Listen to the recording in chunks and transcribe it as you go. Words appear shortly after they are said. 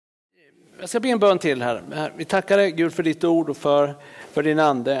Jag ska be en bön till här. Vi tackar dig Gud för ditt ord och för din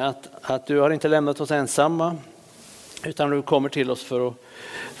ande. Att du har inte lämnat oss ensamma. Utan du kommer till oss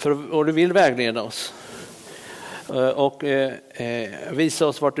och du vill vägleda oss. Och visa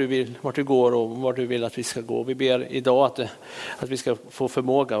oss vart du går och vart du vill att vi ska gå. Vi ber idag att vi ska få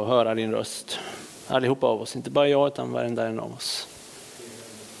förmåga att höra din röst. Allihopa av oss, inte bara jag utan varenda en av oss.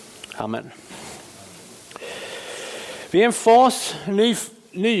 Amen. Vi är en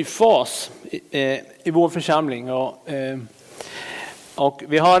ny fas i vår församling. Och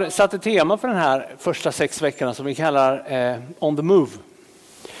vi har satt ett tema för den här första 6 veckorna som vi kallar On the Move.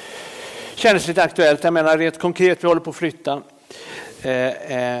 Känns lite aktuellt, jag menar rent konkret, vi håller på att flytta.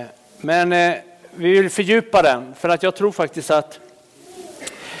 Men vi vill fördjupa den, för att jag tror faktiskt att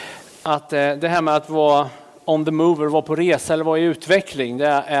det här med att vara on the move, vara på resa eller vara i utveckling,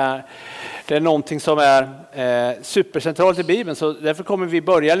 det är någonting som är supercentralt i Bibeln. Så därför kommer vi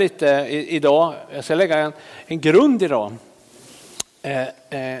börja lite idag. Jag ska lägga en grund idag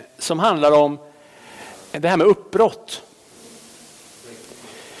som handlar om det här med uppbrott.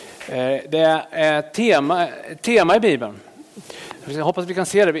 Det är tema i Bibeln. Jag hoppas vi kan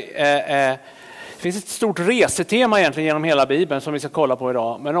se det. Det finns ett stort resetema egentligen genom hela Bibeln som vi ska kolla på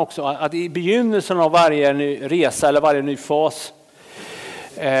idag. Men också att i begynnelsen av varje ny resa eller varje ny fas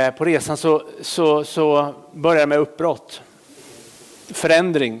på resan så börjar det med uppbrott.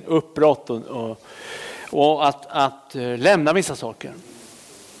 Förändring, uppbrott och att lämna vissa saker.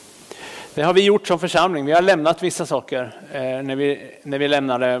 Det har vi gjort som församling. Vi har lämnat vissa saker när vi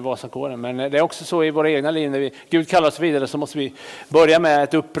lämnade Vasakåren. Men det är också så i våra egna liv. När Gud kallar oss vidare så måste vi börja med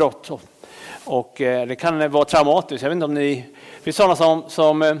ett uppbrott. Och det kan vara traumatiskt. Jag vet inte om ni är sådana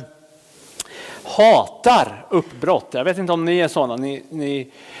som hatar uppbrott. Jag vet inte om ni är sådana.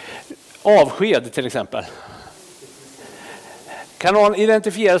 Ni avsked till exempel. Kan någon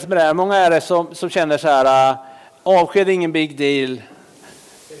identifiera sig med det här? Många är det som känner så här: avsked är ingen big deal.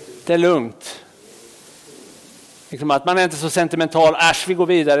 Det är lugnt. Liksom att man är inte så sentimental. Äsch, vi går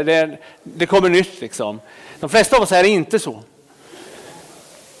vidare. Det kommer nytt liksom. De flesta av oss är inte så.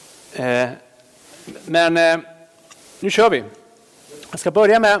 Men nu kör vi. Jag ska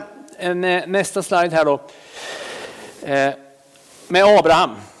börja med nästa slide här då. Med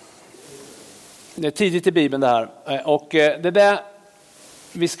Abraham. Det är tidigt i Bibeln det här. Och det där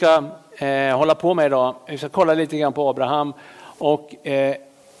vi ska hålla på med idag. Vi ska kolla lite grann på Abraham. Och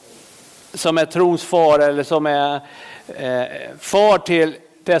som är trons far eller som är far till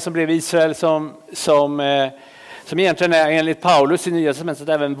det som blev Israel som egentligen är enligt Paulus i Nya testamentet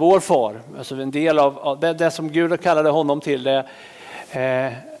även vår far. Alltså en del av det som Gud kallade honom till. Det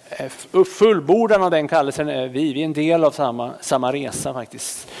fullbordan av den kallelsen är vi. Vi är en del av samma resa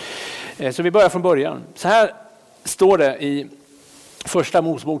faktiskt. Så vi börjar från början. Så här står det i första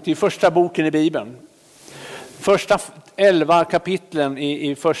Mosebok. Det är första boken i Bibeln. Första 11 kapitlen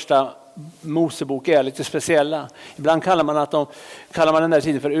i första Mosebok är lite speciella. Ibland kallar man den där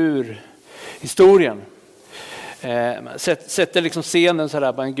tiden för urhistorien. Sätter liksom scenen så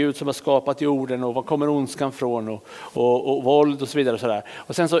där på en Gud som har skapat jorden och var kommer ondskan från och våld och så vidare. Så där.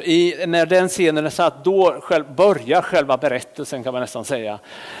 Och sen så när den scenen är satt, då börjar själva berättelsen kan man nästan säga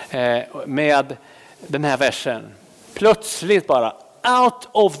med den här versen. Plötsligt bara out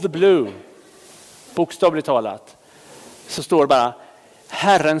of the blue, bokstavligt talat, så står det bara: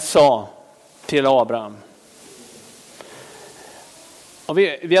 Herren sa till Abraham. Och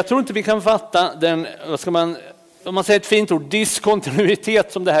jag tror inte vi kan fatta den, om man säger ett fint ord,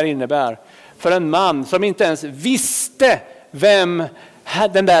 diskontinuitet som det här innebär. För en man som inte ens visste vem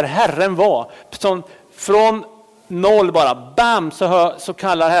den där Herren var. Som från noll bara, bam, så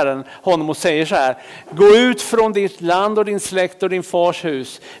kallar Herren honom och säger så här: gå ut från ditt land och din släkt och din fars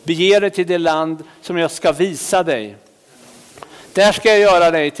hus. Bege dig till det land som jag ska visa dig. Där ska jag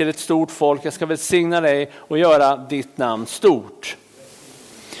göra dig till ett stort folk. Jag ska välsigna dig och göra ditt namn stort.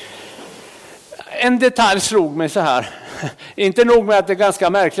 En detalj slog mig så här. Inte nog med att det är ganska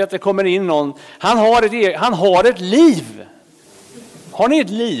märkligt att det kommer in någon. Han har ett liv. Har ni ett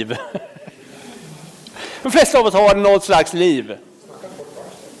liv? De flesta av oss har något slags liv.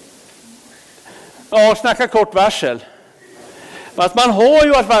 Ja, snacka kort varsel. Att man har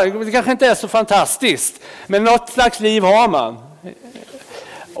ju, det kanske inte är så fantastiskt, men något slags liv har man.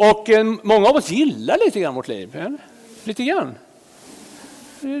 Och många av oss gillar lite grann vårt liv. Eller? Lite grann.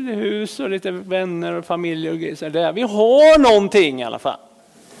 Hus och lite vänner och familj och grejer. Vi har någonting i alla fall.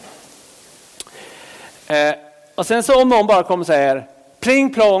 Och sen så om någon bara kommer och säger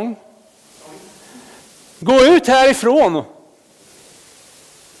pling plong. Gå ut härifrån.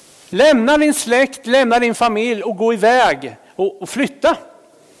 Lämna din släkt, lämna din familj och gå iväg och flytta.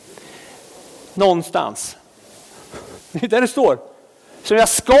 någonstans. Det är där det står. Så jag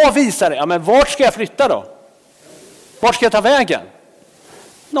ska visa det. Ja, men vart ska jag flytta då? Vart ska jag ta vägen?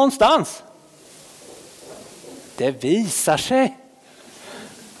 Någonstans. Det visar sig.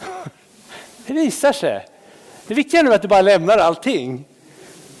 Det visar sig. Det viktiga nu är att du bara lämnar allting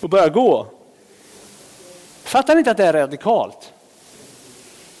och börjar gå. Fattar ni inte att det är radikalt?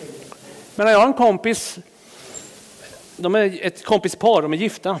 Men jag har en kompis, de är ett kompispar, de är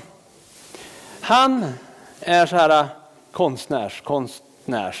gifta. Han är så här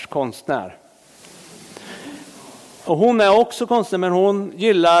konstnär. Och hon är också konstnär, men hon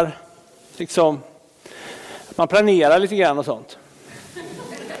gillar liksom, man planerar lite grann och sånt.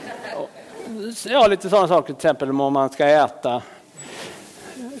 Ja, lite sådana saker, till exempel om man ska äta,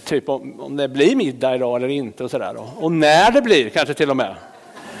 typ om det blir middag idag eller inte och sådär. Och när det blir, kanske till och med.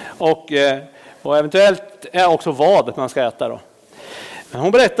 Och eventuellt är också vad man ska äta då. Men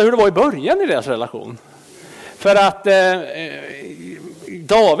hon berättar hur det var i början i deras relation. För att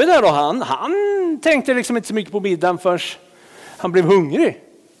David där då, han tänkte liksom inte så mycket på middagen förrän han blev hungrig.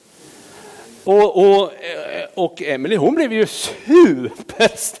 Och Emily, hon blev ju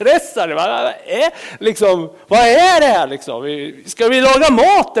superstressad. Vad är det här liksom? Ska vi laga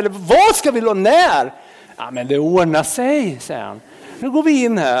mat eller vad ska vi laga när? Ja, men det ordnar sig, säger han. Nu går vi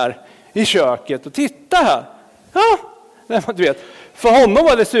in här i köket och titta här. Ja, du vet. För honom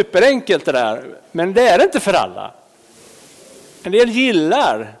var det superenkelt det där. Men det är det inte för alla. En del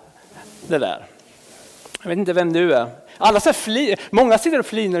gillar det där. Jag vet inte vem du är. Många sitter och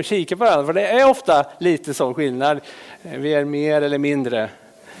flinar och kikar på varandra. För det är ofta lite sån skillnad. Vi är mer eller mindre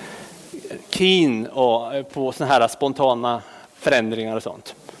keen på såna här spontana förändringar och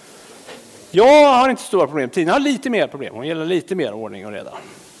sånt. Jag har inte stora problem. Tina har lite mer problem. Hon gillar lite mer ordning och reda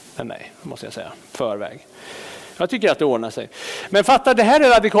än mig, måste jag säga. Förväg. Jag tycker att det ordnar sig. Men fatta, det här är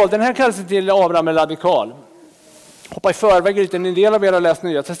radikal. Den här kallas till Abraham är radikal. Hoppa i förväg lite. En del av er har läst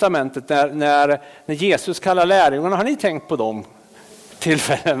Nya testamentet när Jesus kallar lärjungarna. Har ni tänkt på de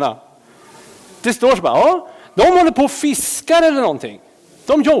tillfällena? Det står så bara, ja, de håller på och fiskar eller någonting.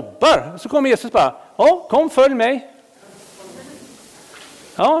 De jobbar. Så kommer Jesus bara, ja, kom följ mig.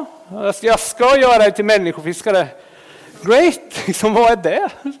 Ja, jag ska göra dig till människofiskare. Great, liksom, vad är det?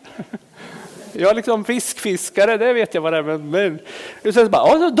 Jag liksom fiskare, det vet jag vad det är. Men så bara,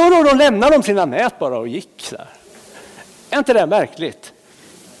 ja, då lämnar de sina nät bara och gick där. Är inte det märkligt?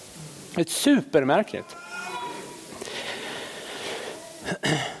 Ett supermärkligt.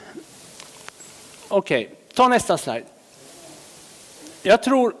 Okej, ta nästa slide. Jag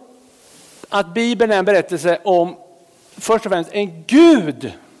tror att Bibeln är en berättelse om först och främst en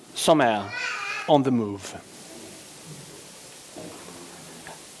Gud som är on the move.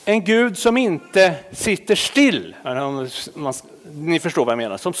 En Gud som inte sitter still. Ni förstår vad jag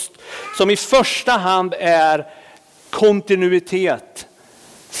menar. Som i första hand är kontinuitet,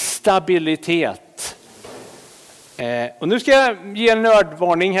 stabilitet. Och nu ska jag ge en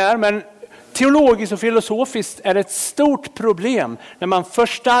nördvarning här, men teologiskt och filosofiskt är det ett stort problem när man för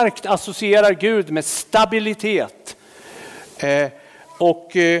starkt associerar Gud med stabilitet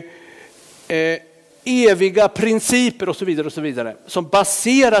och eviga principer och så vidare som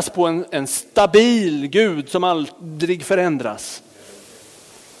baseras på en stabil Gud som aldrig förändras.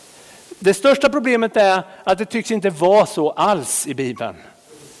 Det största problemet är att det tycks inte vara så alls i Bibeln.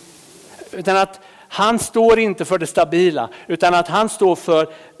 Utan att han står inte för det stabila, utan att han står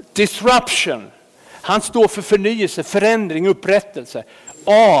för disruption. Han står för förnyelse, förändring, upprättelse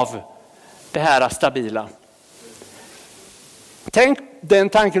av det här stabila. Tänk den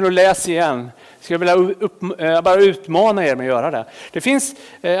tanken och läs igen. Ska jag vilja bara utmana er med att göra det. Det finns,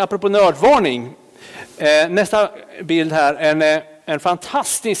 apropå nördvarning, nästa bild här, en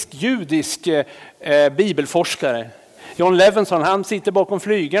fantastisk judisk bibelforskare. John Levenson, han sitter bakom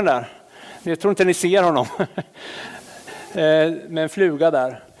flygeln där. Jag tror inte ni ser honom. Med en fluga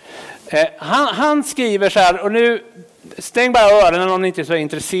där. Han skriver så här, och nu stäng bara öronen om ni inte är så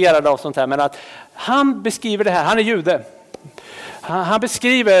intresserade av sånt här. Men att han beskriver det här, han är jude. Han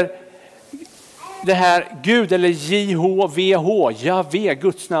beskriver det här Gud, eller JHVH, Jahve,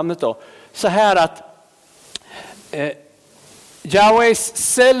 gudsnamnet då. Så här att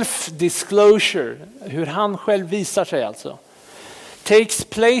Yahwehs self-disclosure, hur han själv visar sig alltså, takes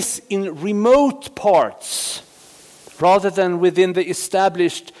place in remote parts rather than within the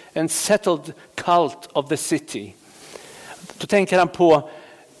established and settled cult of the city. Då tänker han på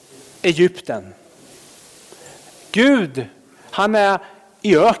Egypten. Gud, han är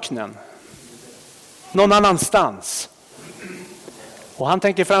i öknen. Någon annanstans. Och han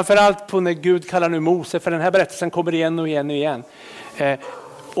tänker framförallt på när Gud kallar nu Mose, för den här berättelsen kommer igen och igen och igen.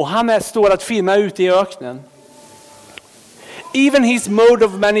 Och han står att finna ute i öknen. Even his mode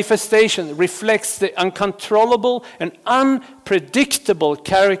of manifestation reflects the uncontrollable and unpredictable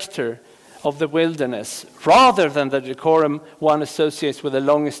character of the wilderness, rather than the decorum one associates with a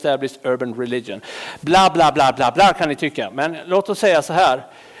long established urban religion. Bla bla bla bla bla kan ni tycka, men låt oss säga så här.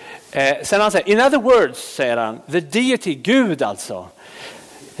 Sen han säger, in other words, säger han, the deity, Gud alltså,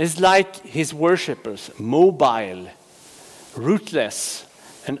 is like his worshippers, mobile, rootless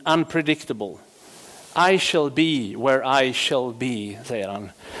and unpredictable. I shall be where I shall be, säger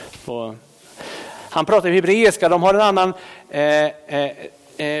han. Han pratar i hebreiska, de har en annan...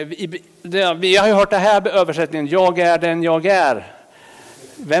 vi har ju hört det här översättningen, jag är den jag är.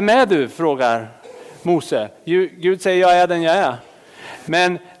 Vem är du, frågar Mose. Gud säger, jag är den jag är.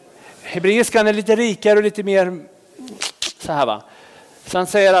 Men hebreiskan är lite rikare och lite mer så här, va. Så han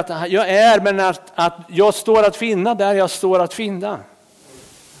säger att jag är, men att jag står att finna där jag står att finna.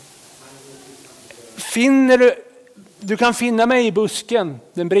 Finner du kan finna mig i busken,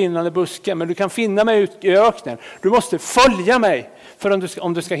 den brinnande busken, men du kan finna mig ut i öknen. Du måste följa mig för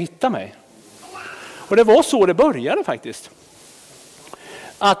om du ska hitta mig. Och det var så det började faktiskt.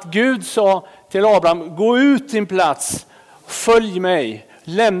 Att Gud sa till Abraham, gå ut din plats, följ mig,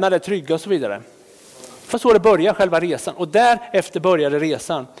 lämna det trygga och så vidare. För så det började själva resan, och därefter började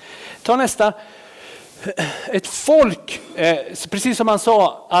resan. Ta nästa. Ett folk, precis som han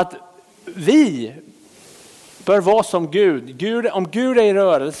sa, att vi bör vara som Gud. Om Gud är i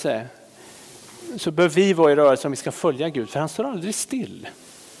rörelse så bör vi vara i rörelse om vi ska följa Gud. För han står aldrig still.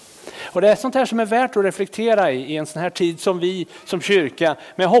 Och det är sånt här som är värt att reflektera i en sån här tid som vi som kyrka.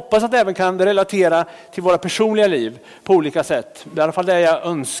 Men jag hoppas att det även kan relatera till våra personliga liv på olika sätt. Det är i alla fall det jag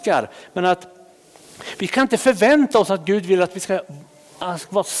önskar. Men att vi kan inte förvänta oss att Gud vill att vi ska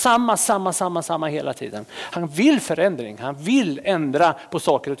vara samma hela tiden. Han vill förändring, han vill ändra på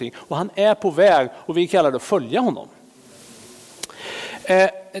saker och ting. Och han är på väg, och vi kallar det att följa honom.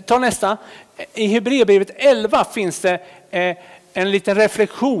 Ta nästa. I Hebreerbrevet 11 finns det en liten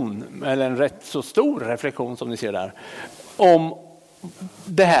reflektion, eller en rätt så stor reflektion som ni ser där, om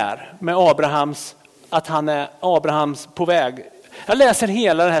det här med att han är Abrahams på väg. Jag läser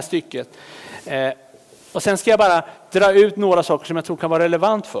hela det här stycket. Och sen ska jag bara dra ut några saker som jag tror kan vara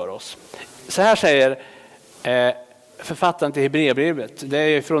relevant för oss. Så här säger författaren till Hebreerbrevet. Det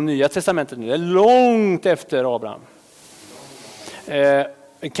är från Nya testamentet nu. Det är långt efter Abraham.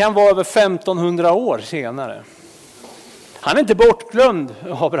 Det kan vara över 1500 år senare. Han är inte bortglömd,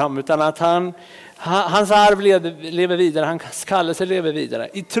 Abraham, utan att hans arv lever vidare. Hans kallelse lever vidare.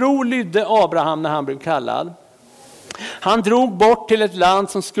 I tro lydde Abraham när han blev kallad. Han drog bort till ett land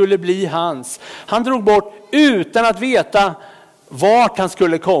som skulle bli hans. Han drog bort utan att veta vart han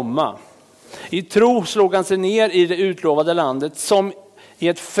skulle komma. I tro slog han sig ner i det utlovade landet, som i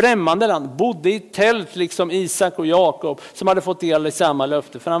ett främmande land bodde i tält liksom Isak och Jakob, som hade fått del i samma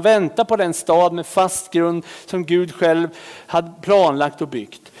löfte. För han väntade på den stad med fast grund som Gud själv hade planlagt och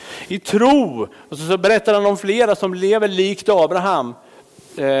byggt. I tro, och så berättar han om flera som lever likt Abraham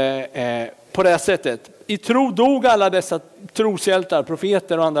på det sättet. I tro dog alla dessa troshjältar,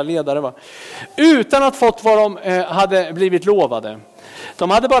 profeter och andra ledare, utan att fått vad de hade blivit lovade.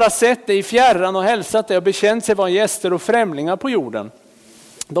 De hade bara sett det i fjärran och hälsat det och bekänt sig vara gäster och främlingar på jorden.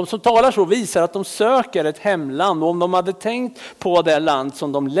 De som talar så visar att de söker ett hemland, och om de hade tänkt på det land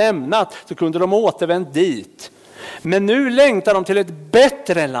som de lämnat så kunde de återvänt dit. Men nu längtar de till ett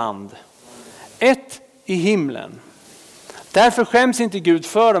bättre land, ett i himlen. Därför skäms inte Gud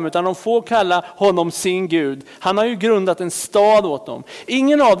för dem, utan de får kalla honom sin Gud. Han har ju grundat en stad åt dem.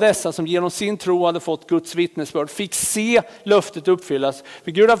 Ingen av dessa som genom sin tro hade fått Guds vittnesbörd fick se löftet uppfyllas.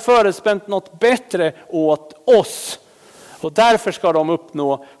 För Gud har förespänt något bättre åt oss. Och därför ska de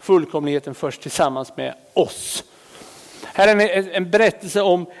uppnå fullkomligheten först tillsammans med oss. Här är en berättelse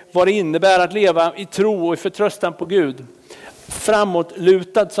om vad det innebär att leva i tro och i förtröstan på Gud.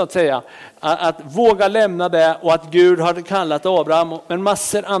 Framåtlutad så att säga. Att våga lämna det, och att Gud har kallat Abraham och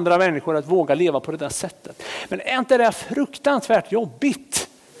massor andra människor att våga leva på det där sättet. Men är inte det fruktansvärt jobbigt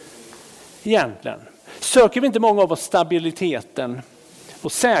egentligen? Söker vi inte många av oss stabiliteten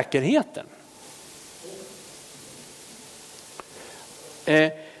och säkerheten?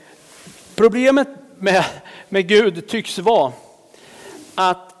 Problemet med Gud tycks vara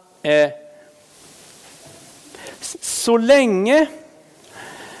att så länge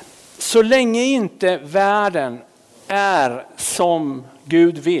inte världen är som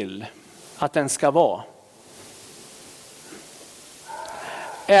Gud vill att den ska vara,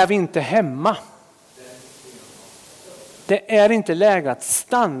 är vi inte hemma. Det är inte läge att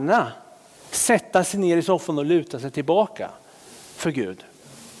stanna, sätta sig ner i soffan och luta sig tillbaka för Gud.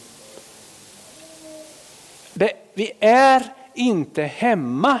 Vi är inte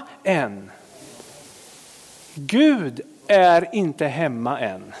hemma än. Gud är inte hemma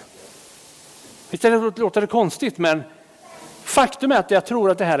än. Visst låter det konstigt, men faktum är att jag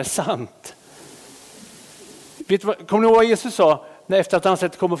tror att det här är sant. Kommer ni ihåg vad Jesus sa efter att han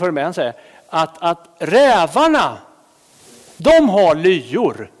sett komma för mig? Han säger att rävarna, de har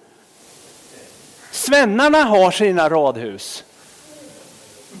lyor. Svennarna har sina radhus.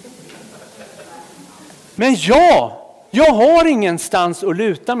 Men jag har ingenstans att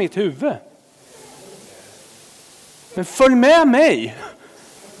luta mitt huvud. Men följ med mig.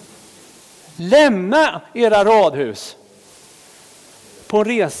 Lämna era radhus på en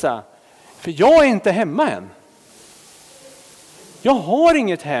resa. För jag är inte hemma än. Jag har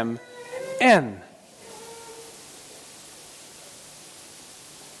inget hem än.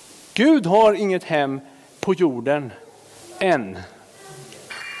 Gud har inget hem på jorden än.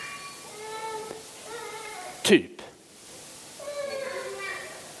 Typ.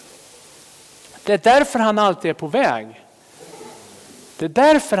 Det är därför han alltid är på väg. Det är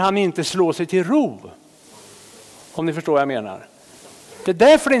därför han inte slår sig till ro. Om ni förstår vad jag menar. Det är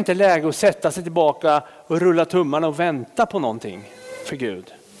därför det inte är läge att sätta sig tillbaka och rulla tummarna och vänta på någonting för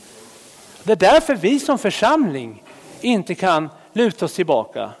Gud. Det är därför vi som församling inte kan luta oss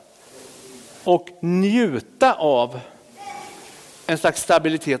tillbaka och njuta av en slags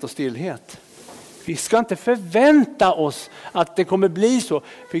stabilitet och stillhet. Vi ska inte förvänta oss att det kommer bli så.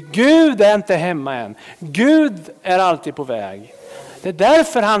 För Gud är inte hemma än. Gud är alltid på väg. Det är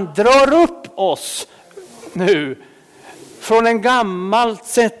därför han drar upp oss nu från en gammalt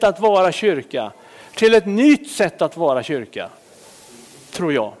sätt att vara kyrka till ett nytt sätt att vara kyrka.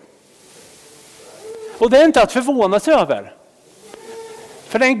 Tror jag. Och det är inte att förvåna sig över.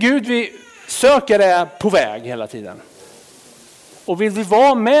 För den Gud vi söker är på väg hela tiden. Och vill vi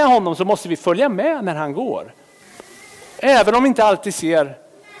vara med honom så måste vi följa med när han går. Även om vi inte alltid ser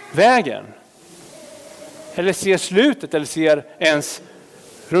vägen. Eller ser slutet eller ser ens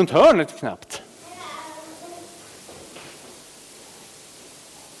runt hörnet knappt.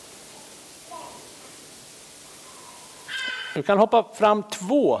 Du kan hoppa fram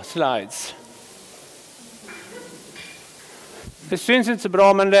 2 slides. Det syns inte så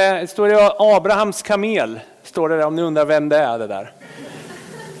bra, men det står i Abrahams kamel. Står det där, om ni undrar vem det är det där.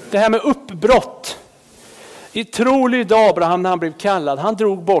 Det här med uppbrott. I tro lydde Abraham när han blev kallad. Han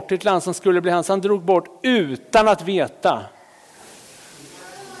drog bort till ett land som skulle bli hans. Han drog bort utan att veta.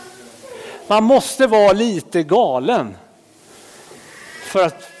 Man måste vara lite galen för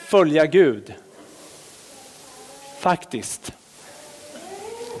att följa Gud. Faktiskt.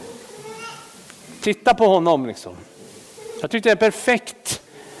 Titta på honom liksom. Jag tyckte det är en perfekt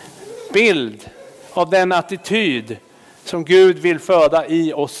bild av den attityd som Gud vill föda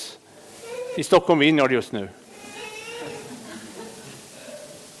i oss i Stockholm Vineyard just nu.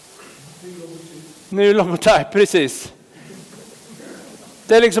 Nu logotyp, precis.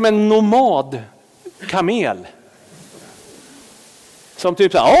 Det är liksom en nomad kamel. Som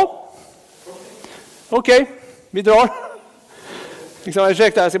typ så här, ja. Okej, vi drar. Liksom,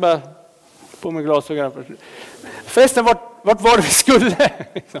 ursäkta, jag ska bara på med glasögonen. Förresten, vart var det vi skulle?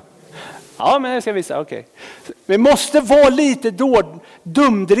 Ja, men jag ska visa, okej. Vi måste vara lite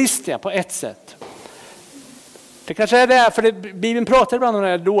dumdristiga på ett sätt. Det kanske är det, för Bibeln pratar ibland om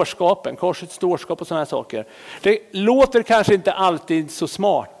den här dårskapen, korsets dårskap och sådana här saker. Det låter kanske inte alltid så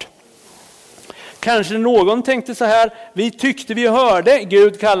smart. Kanske någon tänkte så här, vi tyckte vi hörde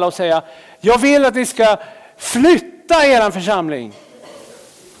Gud kalla och säga, jag vill att ni ska flytta er församling.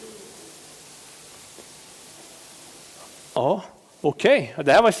 Ja, okej.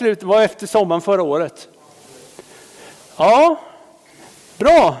 Det här var efter sommaren förra året. Ja,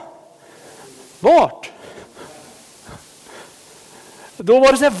 bra. Vart? Då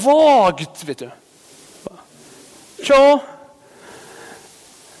var det så här vagt, vet du. Ja,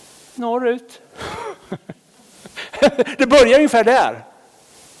 norrut. Det börjar ungefär där.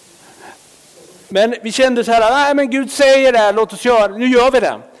 Men vi kände så här, nej men Gud säger det, låt oss göra, nu gör vi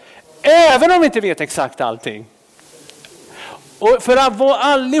det. Även om vi inte vet exakt allting. Och för att vara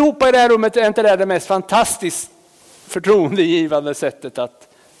allihopa i det här rummet är inte det mest fantastiskt förtroendegivande sättet att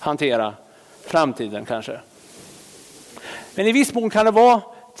hantera framtiden kanske. Men i viss mån kan det vara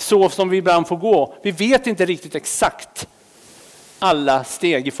så som vi ibland får gå. Vi vet inte riktigt exakt alla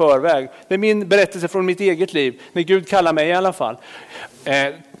steg i förväg. Det är min berättelse från mitt eget liv, när Gud kallar mig i alla fall.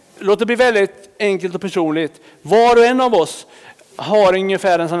 Låt det bli väldigt enkelt och personligt. Var och en av oss har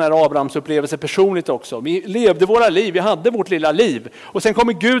ungefär en sån här Abrahams upplevelse personligt också. Vi levde våra liv, vi hade vårt lilla liv. Och sen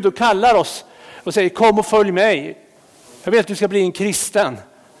kommer Gud och kallar oss och säger, kom och följ mig. Jag vill att du ska bli en kristen.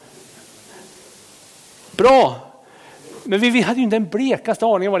 Bra. Men vi hade ju inte en blekaste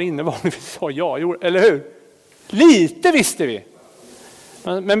aning om vad det innebar när vi sa ja, eller hur? Lite visste vi.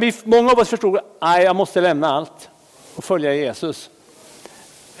 Men många av oss förstod att jag måste lämna allt och följa Jesus.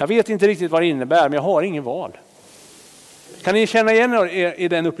 Jag vet inte riktigt vad det innebär, men jag har ingen val. Kan ni känna igen er i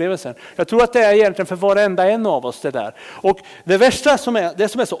den upplevelsen? Jag tror att det är egentligen för varenda en av oss det där. Och det värsta det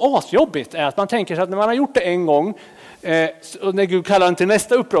som är så asjobbigt är att man tänker sig att när man har gjort det en gång och när Gud kallar den till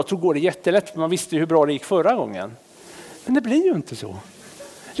nästa uppbrott så går det jättelätt, för man visste ju hur bra det gick förra gången. Men det blir ju inte så.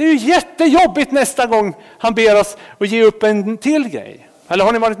 Det är ju jättejobbigt nästa gång han ber oss att ge upp en till grej. Eller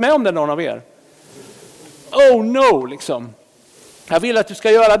har ni varit med om det, någon av er? Oh no, liksom. Jag vill att du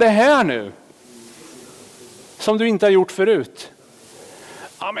ska göra det här nu. Som du inte har gjort förut.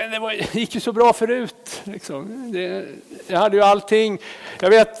 Ja, men det gick ju så bra förut. Liksom. Jag hade ju allting. Jag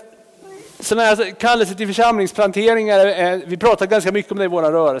vet, sådana här kallelser till församlingsplanteringar. Vi pratar ganska mycket om det i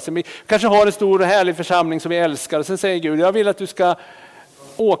våra rörelser. Vi kanske har en stor och härlig församling som vi älskar. Och sen säger Gud, jag vill att du ska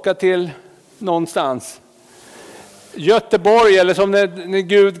åka till någonstans. Göteborg, eller som när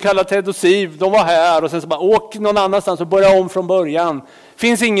Gud kallade Ted och Siv, de var här och sen så bara åk någon annanstans och börja om från början.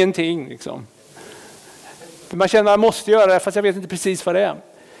 Finns ingenting liksom. Man känner att man måste göra det fast jag vet inte precis vad det är.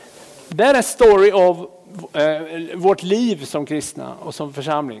 Det är en story av vårt liv som kristna och som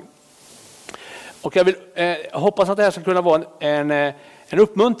församling. Och jag vill hoppas att det här ska kunna vara en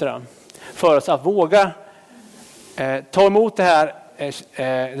uppmuntran för oss att våga ta emot det här,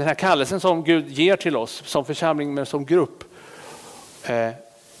 den här kallelsen som Gud ger till oss som församling men som grupp.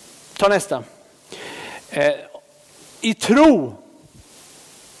 Ta nästa. I tro.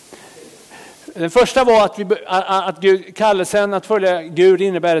 Den första var att kallelsen att följa Gud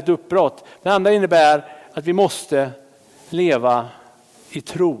innebär ett uppbrott. Det andra innebär att vi måste leva i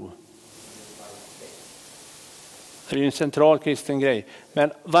tro. Det är ju en central kristen grej.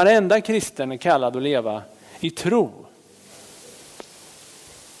 Men varenda kristen är kallad att leva i tro.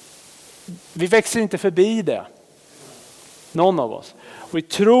 Vi växer inte förbi det. Någon av oss. Och i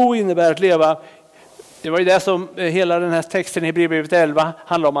tro innebär att leva. Det var ju det som hela den här texten i Hebreerbrevet 11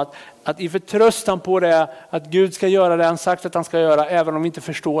 handlar om. Att i förtröstan på det, att Gud ska göra det han sagt att han ska göra, även om vi inte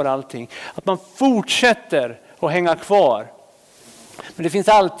förstår allting. Att man fortsätter att hänga kvar. Men det finns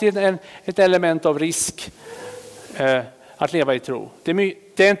alltid ett element av risk att leva i tro. Det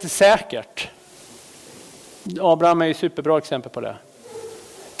är inte säkert. Abraham är ju ett superbra exempel på det.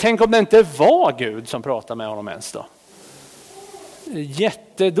 Tänk om det inte var Gud som pratade med honom ens då.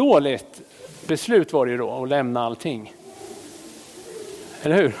 Jättedåligt beslut var det ju då att lämna allting.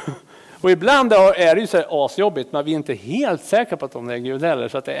 Eller hur? Och ibland är det ju så asjobbigt, men vi är inte helt säkra på att det är Gud heller.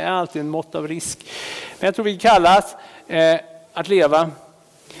 Så att det är alltid en mått av risk. Men jag tror vi kallas att leva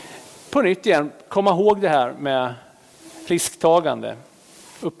på nytt igen. Komma ihåg det här med risktagande.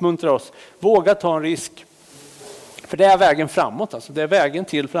 Uppmuntra oss. Våga ta en risk. För det är vägen framåt. Alltså. Det är vägen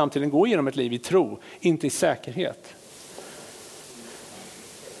till framtiden. Gå genom ett liv i tro, inte i säkerhet.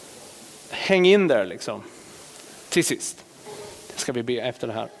 Häng in där liksom. Till sist. Det ska vi be efter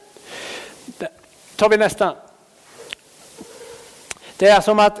det här. Tar vi nästa. Det är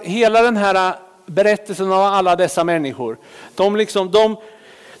som att hela den här berättelsen av alla dessa människor.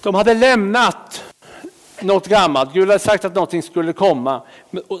 De hade lämnat något gammalt. Gud hade sagt att någonting skulle komma.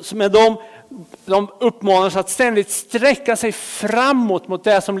 Men de uppmanas att ständigt sträcka sig framåt mot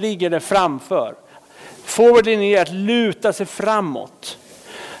det som ligger där framför. Forwarding är att luta sig framåt.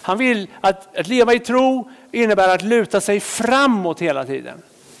 Han vill att leva i tro innebär att luta sig framåt hela tiden.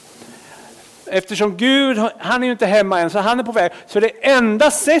 Eftersom Gud, han är ju inte hemma än så han är på väg. Så det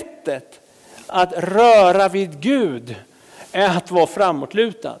enda sättet att röra vid Gud är att vara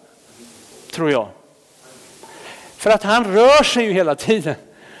framåtlutad. Tror jag. För att han rör sig ju hela tiden.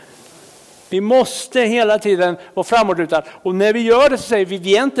 Vi måste hela tiden vara framåtlutad. Och när vi gör det så säger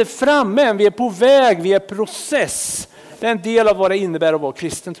vi är inte framme än, vi är på väg, vi är process. Det är en del av vad det innebär att vara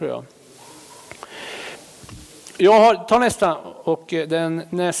kristen tror jag. Jag tar nästa och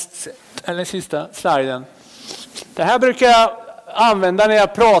den sista sliden. Det här brukar jag använda när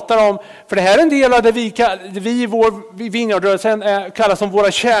jag pratar om, för det här är en del av det vi i vår Vineyardrörelsen kallar som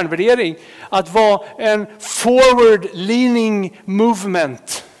våra kärnvärdering. Att vara en forward leaning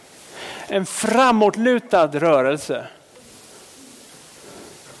movement. En framåtlutad rörelse.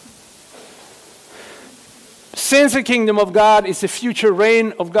 Since the kingdom of God is the future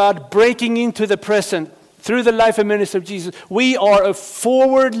reign of God breaking into the present through the life and ministry of Jesus, we are a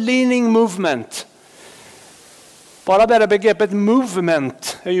forward-leaning movement. Bara det här begreppet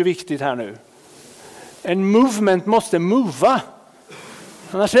movement är ju viktigt här nu. En movement måste mova.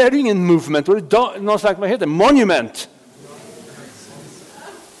 Annars är det ingen movement. Då är det någon slags, vad heter det? Monument.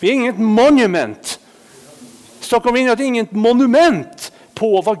 Vi är inget monument. Stockholm Vineyard är inget monument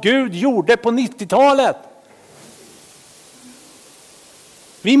på vad Gud gjorde på 90-talet.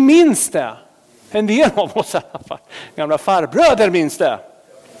 Vi minns det. En del av oss, gamla farbröder, minns det.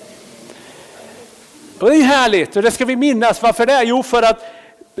 Och det är härligt, och det ska vi minnas. Varför det? Jo, för att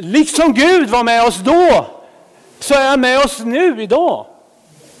liksom Gud var med oss då, så är han med oss nu idag.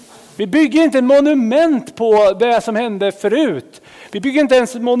 Vi bygger inte ett monument på det som hände förut. Vi bygger inte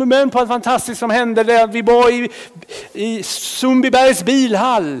ens ett monument på allt fantastiskt som hände där vi var i Sundbybergs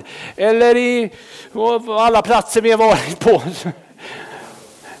bilhall. Eller i alla platser vi har varit på.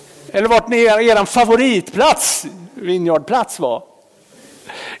 Eller vart ni er favoritplats, Vineyardplats var.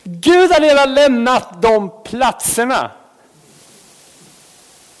 Gud har redan lämnat de platserna.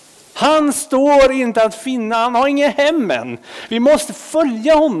 Han står inte att finna, han har inget hem än. Vi måste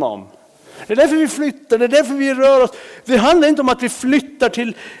följa honom. Det är därför vi flyttar, det är därför vi rör oss. Det handlar inte om att vi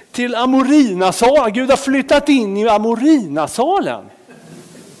flyttar till Amorinasalen. Gud har flyttat in i Amorinasalen.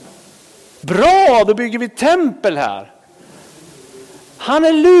 Bra, då bygger vi tempel här. Han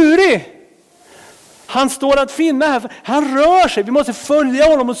är lurig. Han står att finna här. Han rör sig. Vi måste följa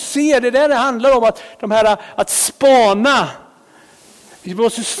honom och se. Det där det handlar om, att spana. Vi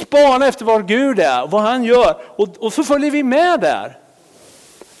måste spana efter vad Gud är och vad han gör. Och så följer vi med där.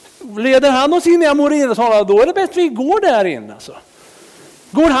 Leder han oss in i Amorinasalen, då är det bättre vi går där in. Alltså.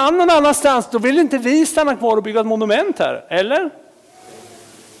 Går han någon annanstans, då vill inte vi stanna kvar och bygga ett monument här. Eller?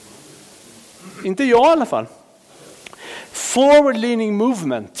 Inte jag i alla fall. Forward leaning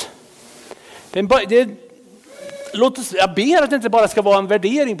movement. Jag ber att det inte bara ska vara en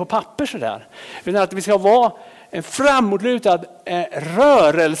värdering på papper sådär. Utan att vi ska vara en framåtlutad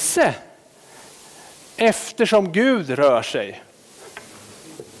rörelse. Eftersom Gud rör sig.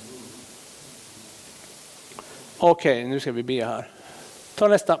 Okej, nu ska vi be här. Ta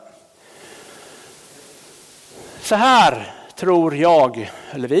nästa. Så här tror jag,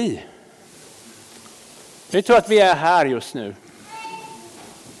 eller vi. Vi tror att vi är här just nu.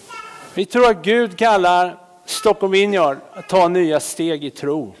 Vi tror att Gud kallar Stockholm Vineyard att ta nya steg i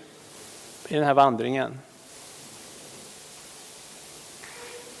tro i den här vandringen.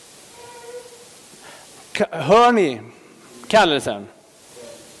 Hör ni kallelsen?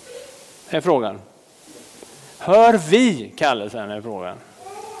 Är frågan. Hör vi kallelsen? Är frågan.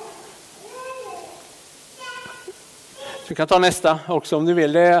 Du kan ta nästa också om du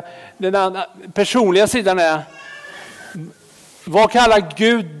vill. Den personliga sidan är: vad kallar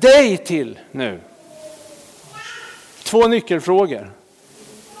Gud dig till nu? 2 nyckelfrågor.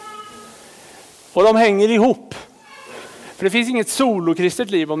 Och de hänger ihop. För det finns inget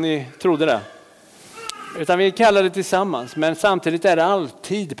solokristet liv om ni trodde det. Utan vi kallar det tillsammans. Men samtidigt är det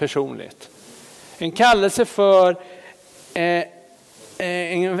alltid personligt. En kallelse för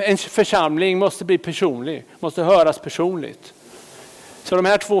en församling måste bli personlig. Måste höras personligt. Så de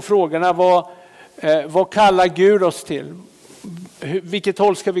här 2 frågorna, vad kallar Gud oss till? Vilket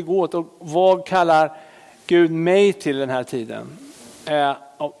håll ska vi gå åt? Och vad kallar Gud mig till den här tiden?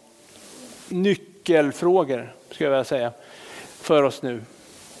 Nyckelfrågor ska jag vilja säga för oss nu.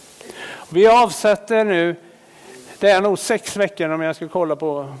 Vi avsätter nu, det är nog 6 veckor om jag ska kolla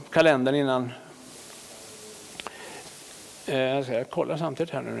på kalendern innan. Jag ska kolla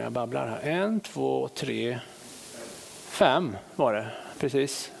samtidigt här nu när jag babblar här. 1, 2, 3, 5 var det.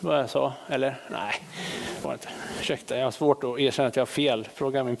 Precis vad jag sa. Eller? Nej, det var inte. Ursäkta, jag har svårt att erkänna att jag har fel.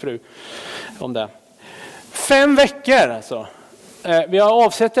 Fråga min fru om det. 5 veckor alltså. Vi har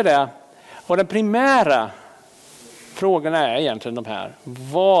avsätter det. Och den primära frågorna är egentligen de här.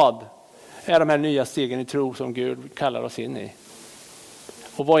 Vad är de här nya stegen i tro som Gud kallar oss in i?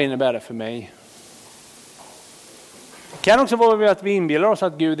 Och vad innebär det för mig? Det kan också vara att vi inbillar oss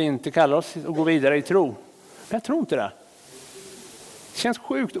att Gud inte kallar oss att gå vidare i tro. Men jag tror inte det. Det känns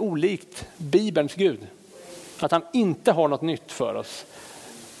sjukt olikt Bibelns Gud. Att han inte har något nytt för oss.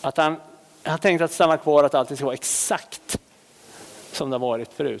 Att han har tänkt att stanna kvar, att allt ska vara exakt som det har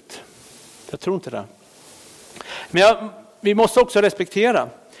varit förut. Jag tror inte det. Men vi måste också respektera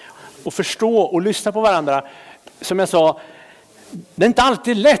och förstå och lyssna på varandra. Som jag sa, det är inte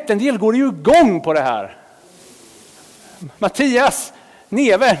alltid lätt. En del går ju igång på det här. Mattias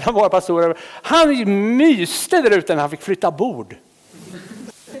Neve, han var pastor. Han myste där ute när han fick flytta bord.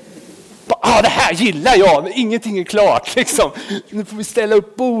 Det här gillar jag, men ingenting är klart. Liksom. Nu får vi ställa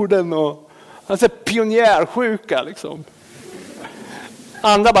upp borden. Och alltså, pionjärsjuka. Liksom.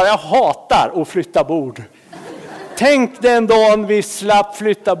 Andra bara, jag hatar att flytta bord. Tänk den dagen vi slapp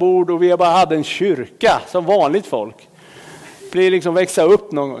flytta bord och vi bara hade en kyrka som vanligt folk. Blir liksom växa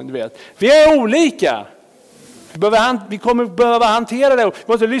upp någon gång, du vet. Vi är olika. Vi kommer behöva hantera det. Vi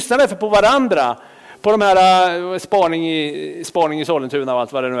måste lyssna därför på varandra. på de här spaning i Sollentuna och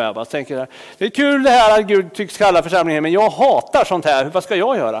allt vad det nu är. Jag tänker, det är kul det här att Gud tycks kalla församlingen, men jag hatar sånt här. Vad ska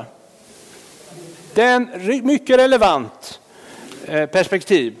jag göra? Det är en mycket relevant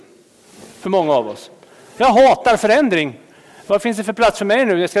perspektiv för många av oss. Jag hatar förändring. Vad finns det för plats för mig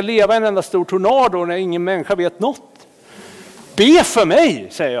nu? Jag ska leva i en enda stor tornado när ingen människa vet något. Be för mig,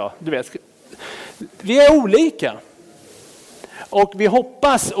 säger jag. Du vet. Vi är olika. Och vi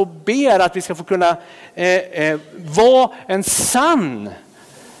hoppas och ber att vi ska få kunna vara en sann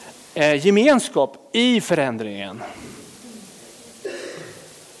gemenskap i förändringen.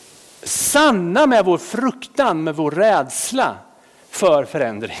 Sanna med vår fruktan, med vår rädsla för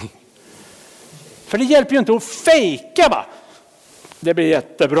förändring. För det hjälper ju inte att fejka, va? Det blir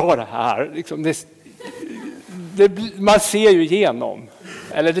jättebra det här. Liksom man ser ju igenom.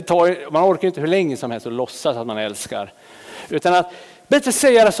 Eller man orkar inte hur länge som helst att låtsas att man älskar. Utan att bättre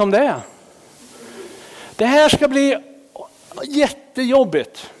säga det som det är. Det här ska bli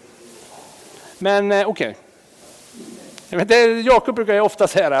jättejobbigt. Men okej. Jakob brukar ju ofta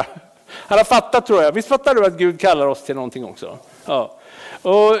säga det. Han har fattat, tror jag. Visst fattar du att Gud kallar oss till någonting också? Ja.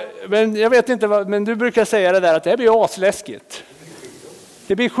 Men jag vet inte, men du brukar säga det där att det blir asläskigt.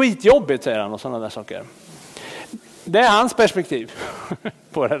 Det blir skitjobbigt, säger han, och sådana där saker. Det är hans perspektiv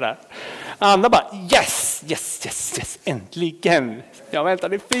på det där. Andra bara, yes, äntligen. Jag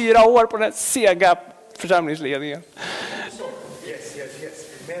väntade 4 år på den sega församlingsledningen.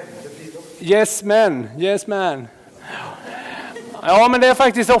 Yes man. Ja, men det är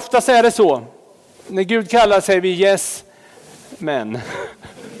faktiskt ofta så är det så. När Gud kallar sig vi yes men.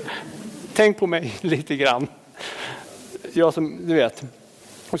 Tänk på mig lite grann. Jag som du vet.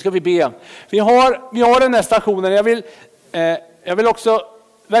 Nu ska vi be. Vi har den här stationen. Jag vill också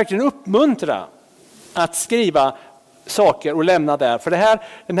verkligen uppmuntra att skriva saker och lämna där. För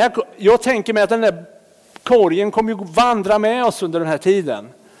jag tänker mig att den här korgen kommer att vandra med oss under den här tiden.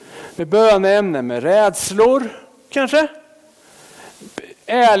 Med böneämnen, med rädslor kanske.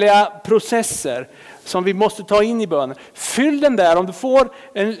 Ärliga processer som vi måste ta in i bönen. Fyll den där om du får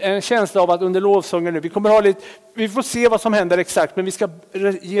en känsla av att under lovsången nu, vi får se vad som händer exakt, men vi ska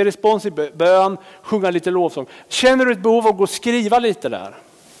ge respons i bön, sjunga lite lovsång. Känner du ett behov av att gå och skriva lite där?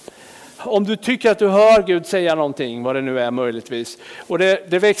 Om du tycker att du hör Gud säga någonting, vad det nu är möjligtvis, och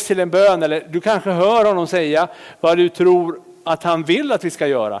det väcks till en bön, eller du kanske hör honom säga vad du tror att han vill att vi ska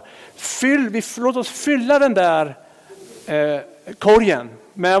göra. Låt oss fylla den där korgen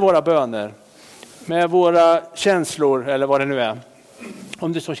med våra böner, med våra känslor eller vad det nu är,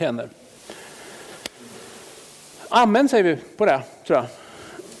 om du så känner. Amen säger vi på det, tror jag.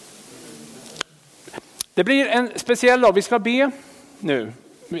 Det blir en speciell dag. Vi ska be nu.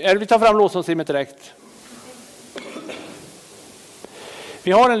 Vi tar fram lovsångsteamet direkt.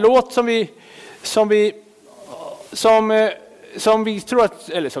 Vi har en låt vi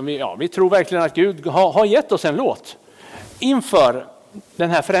tror verkligen att Gud har gett oss en låt inför den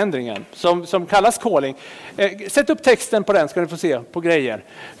här förändringen som kallas calling. Sätt upp texten på den, ska ni få se på grejer.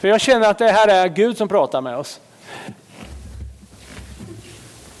 För jag känner att det här är Gud som pratar med oss.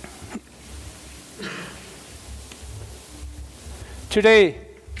 Today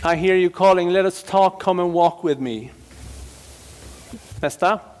I hear you calling, let us talk, come and walk with me.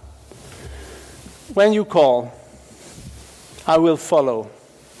 Nästa. When you call, I will follow.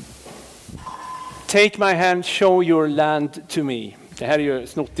 Take my hand, show your land to me. Det här är ju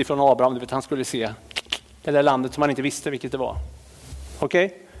snott ifrån Abraham, du vet, han skulle se det där landet som han inte visste vilket det var. Okej?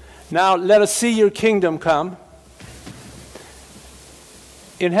 Okay? Now let us see your kingdom come.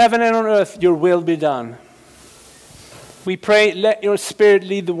 In heaven and on earth your will be done. We pray, let your spirit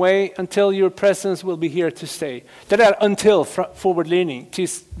lead the way until your presence will be here to stay. Det där until, forward leaning,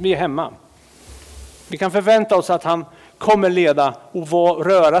 tills vi är hemma. Vi kan förvänta oss att han kommer leda och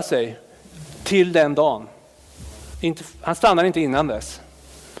röra sig till den dagen. Han stannar inte innan dess.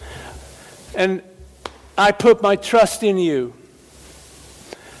 And I put my trust in you.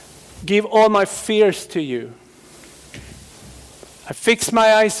 Give all my fears to you. I fix my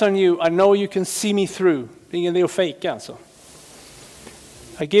eyes on you. I know you can see me through. Det är ingen idé att fejka alltså.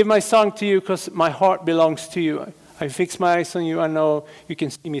 I give my song to you because my heart belongs to you. I fix my eyes on you. I know you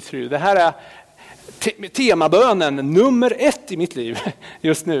can see me through. Det här är temabönen nummer 1 i mitt liv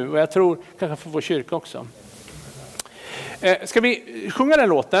just nu. Och jag tror kanske för vår kyrka också. Ska vi sjunga den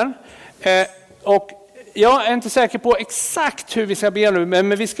låten? Och jag är inte säker på exakt hur vi ska be nu.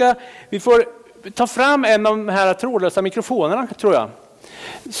 Men vi får ta fram en av de här trådlösa mikrofonerna, tror jag.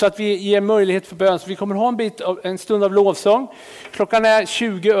 Så att vi ger möjlighet för bön. Så vi kommer ha en stund av lovsång. Klockan är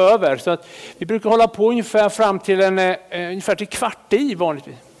 20 över. Så att vi brukar hålla på ungefär fram till ungefär till kvart i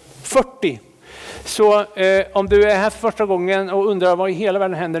vanligtvis. 40. Så om du är här för första gången och undrar vad i hela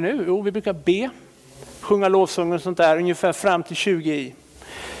världen händer nu? Jo, vi brukar be, sjunga lovsånger och sånt där ungefär fram till 20 i.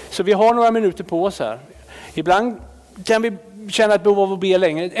 Så vi har några minuter på oss här. Ibland kan vi känna ett behov av att be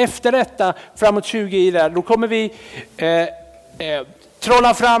längre. Efter detta, framåt 20 i där, då kommer vi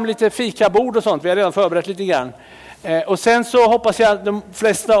trolla fram lite fikabord och sånt. Vi har redan förberett lite grann. Och sen så hoppas jag att de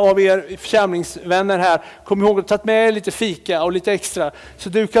flesta av er församlingsvänner här kommer ihåg att ta med lite fika och lite extra. Så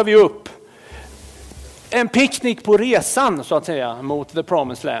dukar vi upp en picknick på resan så att säga mot the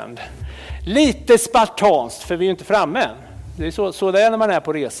promised land. Lite spartanskt för vi är inte framme än. Det är så det är när man är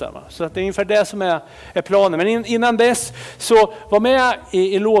på resa. Va? Så att det är ungefär det som är planen. Men innan dess så var med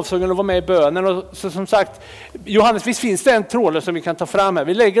i lovsången och var med i bönen. Och så som sagt, Johannes, visst finns det en tråd som vi kan ta fram här.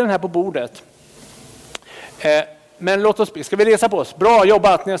 Vi lägger den här på bordet. Men låt oss, ska vi resa på oss? Bra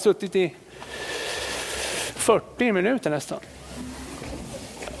jobbat, ni har suttit i 40 minuter nästan.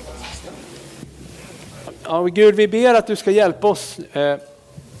 Ja, Gud, vi ber att du ska hjälpa oss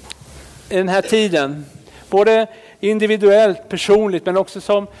i den här tiden. Både individuellt, personligt, men också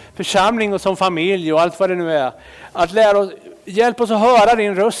som församling och som familj och allt vad det nu är. Att lära oss, hjälp oss att höra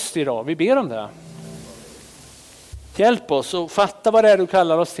din röst idag. Vi ber om det. Hjälp oss att fatta vad det är du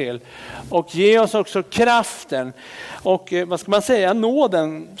kallar oss till. Och ge oss också kraften och vad ska man säga,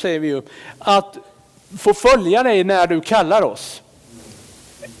 nåden säger vi ju. Att få följa dig när du kallar oss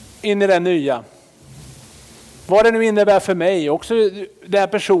in i det nya. Vad det nu innebär för mig, också det här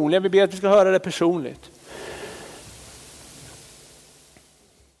personliga. Vi ber att vi ska höra det personligt.